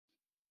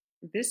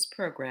This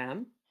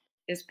program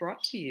is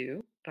brought to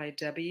you by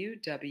W.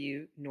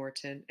 W.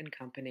 Norton and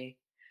Company,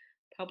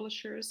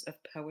 publishers of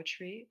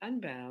Poetry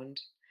Unbound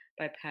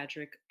by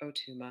Padraig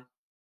Otuma.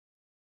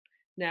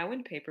 Now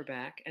in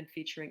paperback and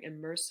featuring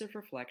immersive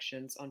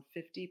reflections on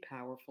 50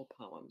 powerful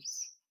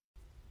poems.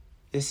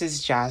 This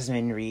is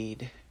Jasmine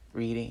Reed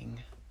reading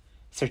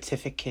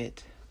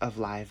Certificate of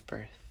Live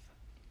Birth.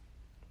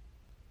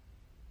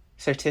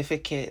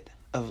 Certificate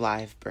of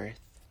Live Birth.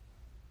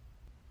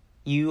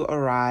 You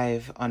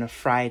arrive on a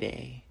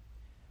Friday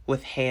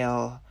with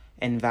hail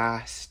and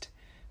vast,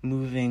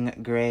 moving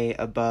gray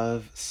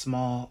above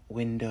small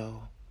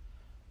window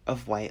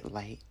of white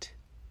light,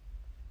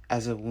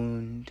 as a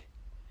wound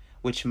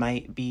which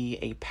might be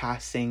a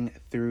passing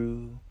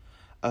through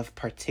of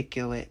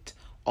particulate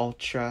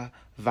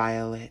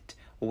ultraviolet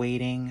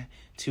waiting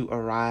to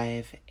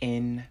arrive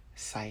in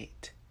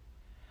sight,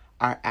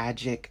 our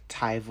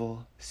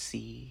adjectival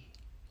sea.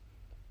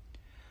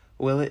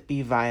 Will it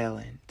be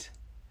violent,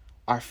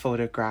 our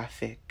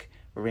photographic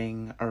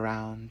ring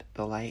around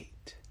the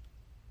light?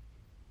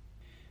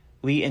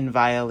 We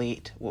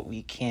inviolate what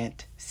we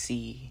can't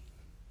see,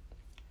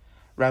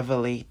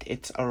 revelate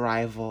its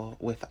arrival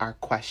with our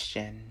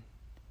question,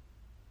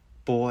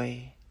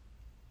 boy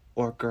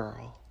or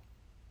girl?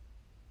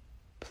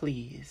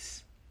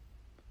 Please,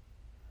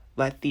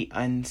 let the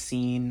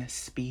unseen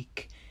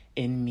speak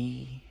in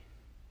me.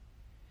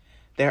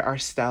 There are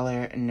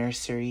stellar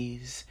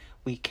nurseries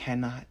we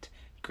cannot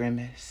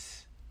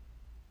grimace.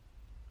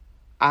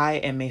 I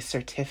am a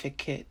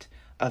certificate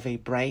of a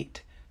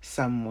bright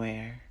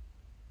somewhere.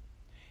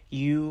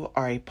 You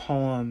are a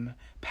poem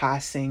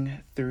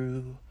passing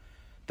through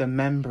the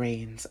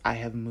membranes I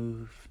have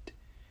moved.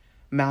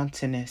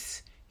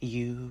 Mountainous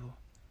you,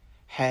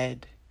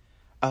 head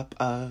up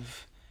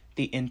of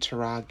the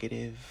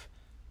interrogative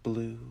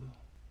blue.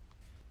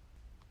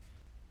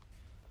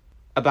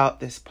 About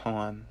this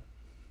poem.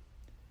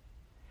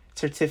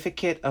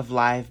 Certificate of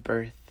Live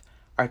Birth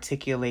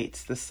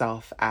articulates the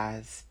self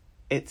as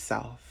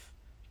itself,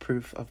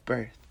 proof of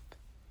birth,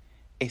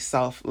 a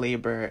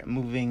self-labor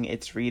moving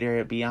its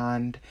reader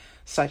beyond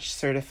such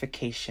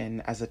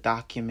certification as a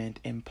document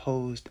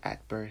imposed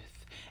at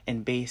birth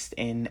and based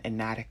in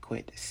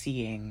inadequate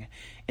seeing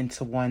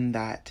into one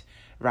that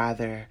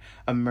rather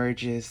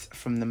emerges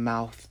from the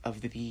mouth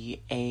of the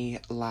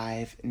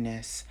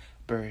aliveness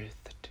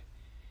birthed.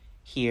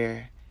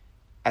 Here,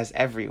 as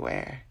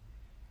everywhere,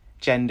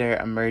 gender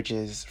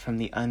emerges from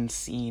the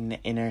unseen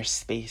inner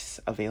space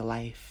of a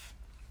life,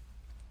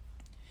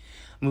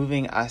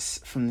 moving us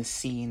from the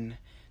seen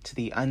to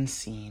the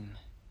unseen.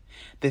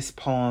 This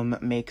poem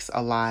makes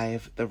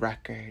alive the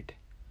record,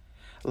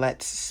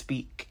 lets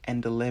speak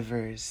and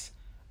delivers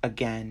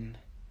again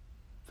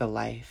the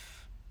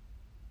life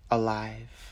alive.